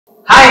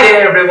Hi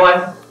there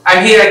everyone!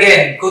 I'm here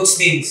again, Coach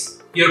Nins,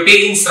 your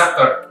PE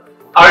instructor.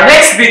 Our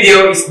next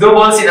video is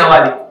double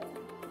Sinawali.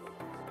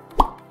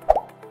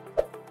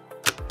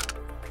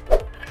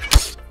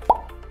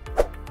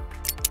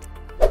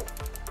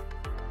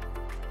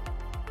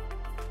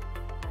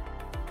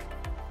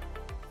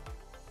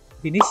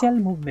 Initial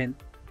movement,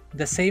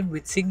 the same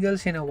with single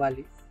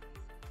Sinawali.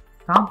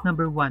 Count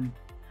number 1.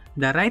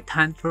 The right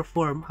hand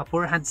perform a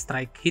forehand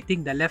strike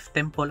hitting the left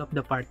temple of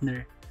the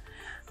partner.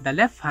 The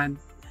left hand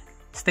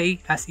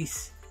stay as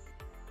is.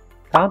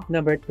 Count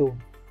number 2.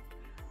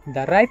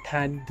 The right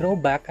hand draw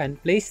back and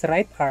place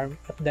right arm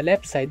at the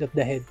left side of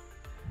the head,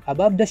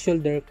 above the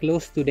shoulder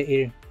close to the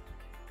ear.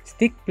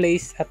 Stick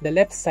placed at the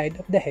left side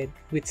of the head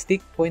with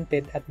stick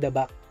pointed at the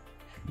back.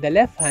 The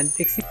left hand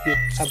execute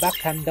a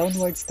backhand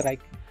downward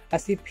strike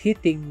as if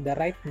hitting the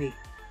right knee.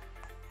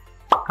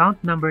 Count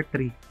number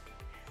 3.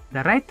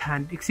 The right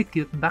hand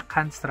execute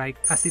backhand strike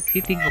as if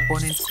hitting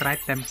opponent's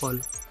right temple.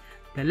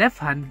 The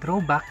left hand draw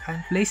back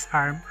and place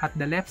arm at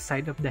the left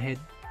side of the head,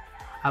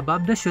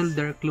 above the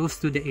shoulder close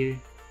to the ear.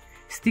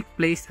 Stick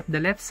placed at the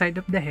left side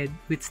of the head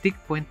with stick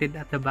pointed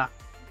at the back.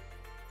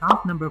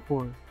 Count number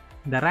 4.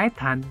 The right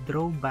hand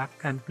draw back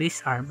and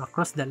place arm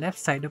across the left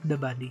side of the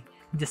body,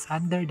 just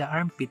under the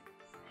armpit.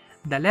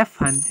 The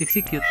left hand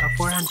execute a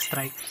forehand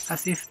strike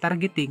as if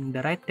targeting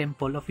the right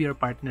temple of your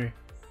partner.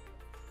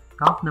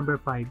 Count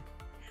number 5.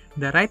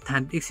 The right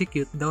hand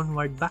execute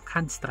downward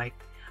backhand strike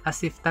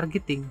as if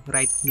targeting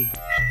right knee.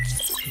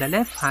 The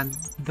left hand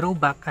draw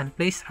back and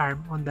place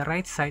arm on the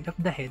right side of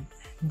the head,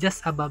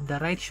 just above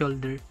the right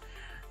shoulder,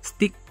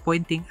 stick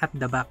pointing at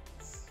the back.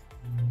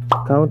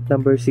 Count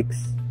number 6.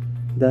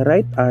 The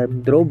right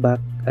arm draw back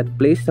and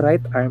place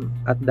right arm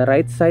at the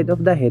right side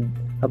of the head,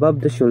 above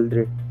the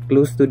shoulder,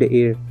 close to the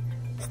ear.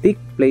 Stick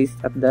placed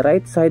at the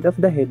right side of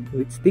the head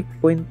with stick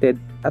pointed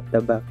at the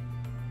back.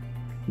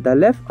 The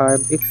left arm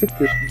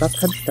execute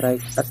backhand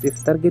strike as if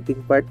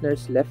targeting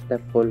partner's left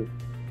temple.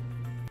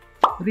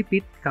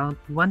 Repeat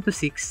count 1 to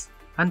 6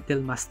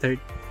 until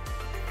mastered.